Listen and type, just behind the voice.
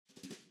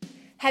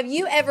Have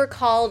you ever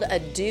called a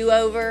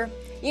do-over?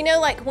 You know,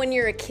 like when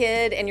you're a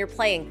kid and you're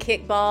playing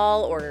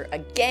kickball or a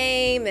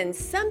game and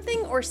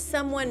something or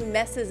someone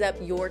messes up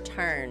your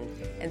turn,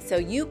 and so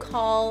you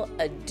call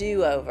a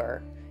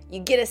do-over. You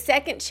get a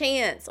second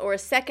chance or a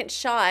second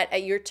shot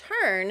at your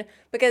turn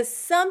because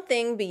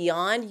something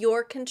beyond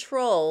your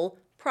control,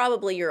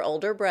 probably your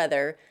older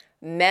brother,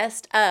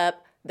 messed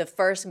up the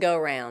first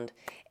go-round.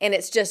 And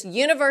it's just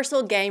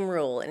universal game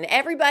rule, and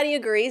everybody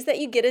agrees that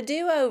you get a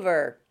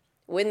do-over.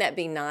 Wouldn't that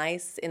be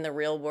nice in the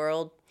real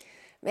world?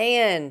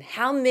 Man,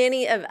 how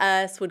many of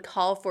us would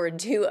call for a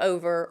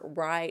do-over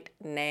right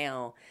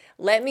now?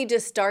 Let me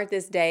just start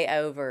this day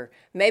over.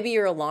 Maybe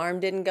your alarm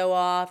didn't go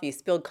off, you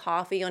spilled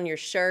coffee on your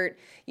shirt,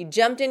 you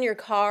jumped in your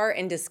car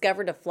and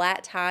discovered a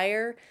flat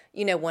tire.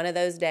 You know, one of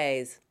those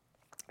days.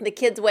 The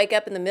kids wake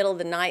up in the middle of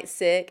the night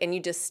sick and you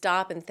just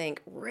stop and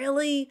think,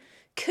 really?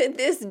 Could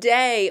this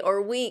day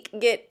or week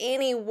get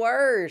any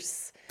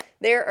worse?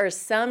 There are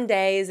some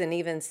days and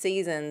even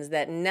seasons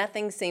that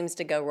nothing seems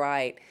to go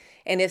right.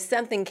 And if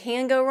something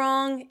can go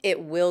wrong, it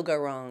will go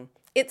wrong.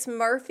 It's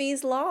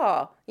Murphy's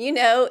Law. You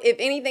know, if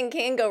anything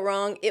can go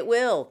wrong, it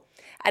will.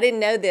 I didn't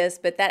know this,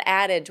 but that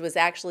adage was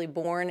actually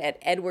born at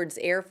Edwards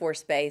Air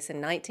Force Base in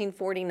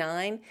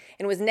 1949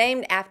 and was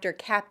named after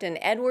Captain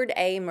Edward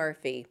A.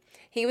 Murphy.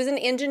 He was an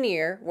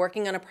engineer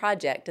working on a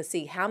project to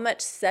see how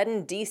much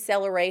sudden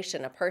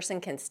deceleration a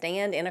person can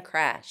stand in a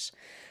crash.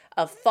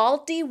 A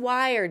faulty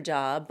wire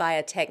job by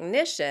a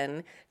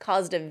technician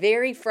caused a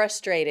very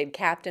frustrated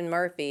Captain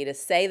Murphy to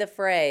say the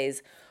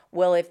phrase,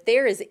 "Well, if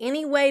there is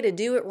any way to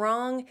do it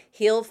wrong,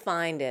 he'll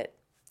find it."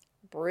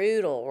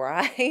 Brutal,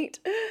 right?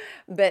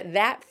 But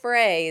that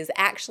phrase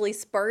actually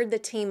spurred the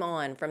team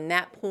on from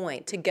that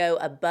point to go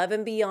above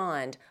and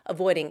beyond,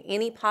 avoiding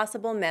any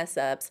possible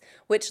mess-ups,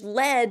 which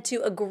led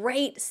to a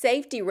great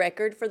safety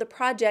record for the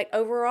project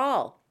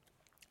overall.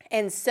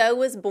 And so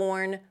was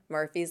born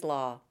Murphy's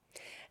Law.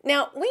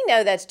 Now, we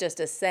know that's just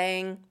a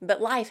saying, but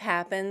life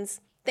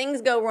happens.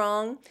 Things go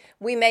wrong.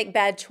 We make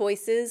bad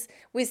choices.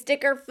 We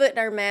stick our foot in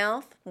our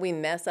mouth. We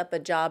mess up a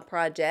job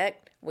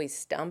project. We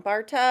stump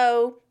our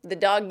toe. The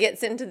dog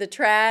gets into the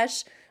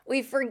trash.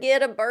 We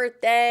forget a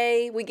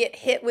birthday. We get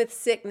hit with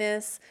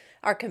sickness.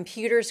 Our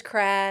computers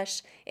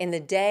crash. And the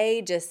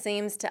day just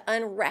seems to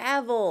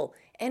unravel.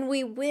 And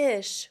we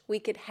wish we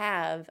could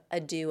have a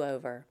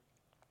do-over.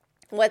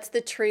 What's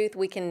the truth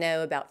we can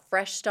know about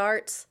fresh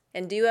starts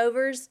and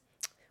do-overs?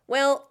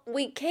 Well,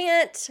 we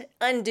can't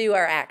undo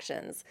our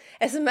actions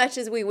as much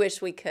as we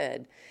wish we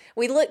could.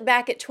 We look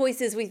back at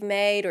choices we've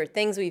made or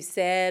things we've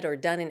said or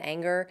done in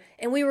anger,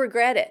 and we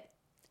regret it.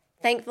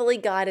 Thankfully,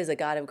 God is a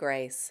God of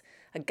grace,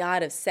 a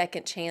God of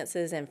second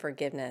chances and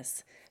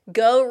forgiveness.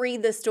 Go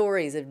read the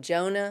stories of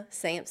Jonah,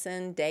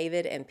 Samson,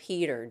 David, and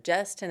Peter,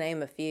 just to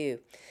name a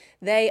few.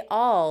 They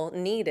all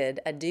needed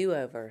a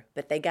do-over,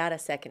 but they got a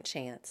second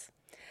chance.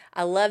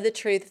 I love the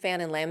truth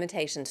found in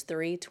Lamentations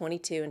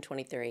 3:22 and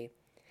 23.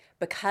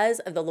 Because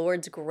of the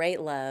Lord's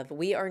great love,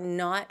 we are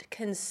not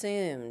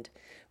consumed,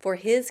 for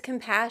His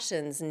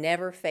compassions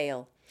never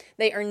fail.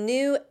 They are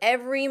new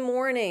every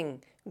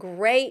morning.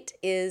 Great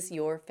is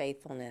your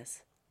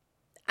faithfulness.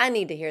 I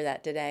need to hear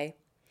that today.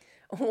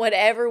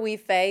 Whatever we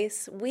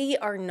face, we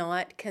are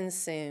not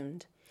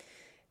consumed.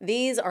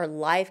 These are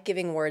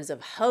life-giving words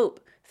of hope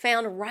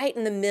found right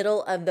in the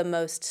middle of the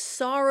most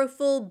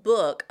sorrowful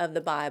book of the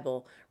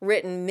Bible,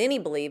 written, many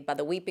believe, by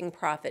the weeping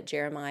prophet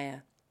Jeremiah.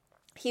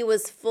 He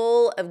was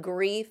full of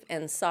grief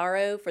and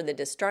sorrow for the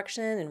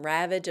destruction and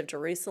ravage of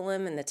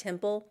Jerusalem and the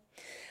temple.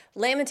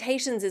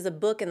 Lamentations is a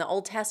book in the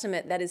Old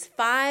Testament that is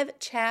 5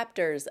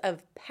 chapters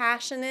of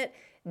passionate,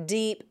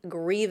 deep,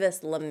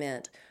 grievous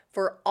lament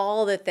for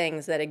all the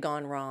things that had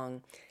gone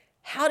wrong.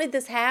 How did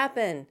this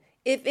happen?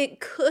 If it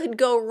could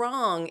go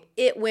wrong,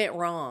 it went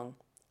wrong.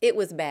 It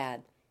was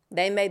bad.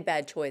 They made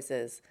bad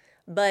choices.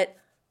 But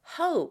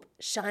hope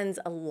shines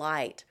a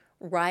light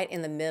right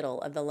in the middle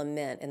of the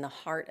lament in the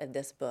heart of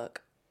this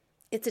book.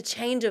 It's a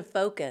change of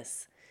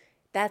focus.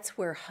 That's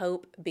where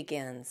hope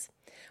begins.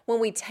 When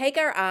we take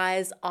our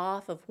eyes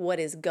off of what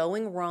is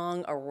going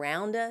wrong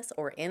around us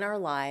or in our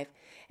life,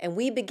 and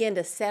we begin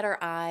to set our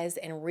eyes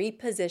and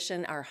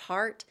reposition our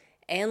heart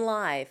and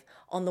life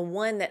on the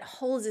one that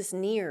holds us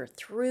near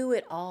through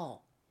it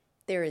all,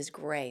 there is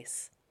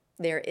grace,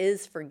 there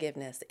is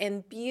forgiveness,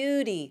 and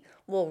beauty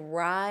will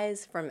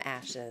rise from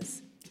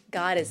ashes.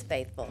 God is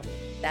faithful.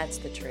 That's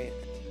the truth.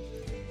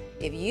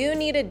 If you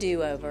need a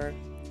do-over,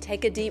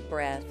 take a deep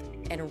breath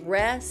and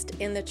rest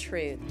in the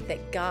truth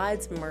that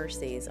God's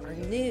mercies are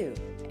new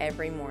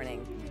every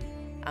morning.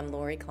 I'm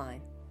Lori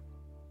Klein.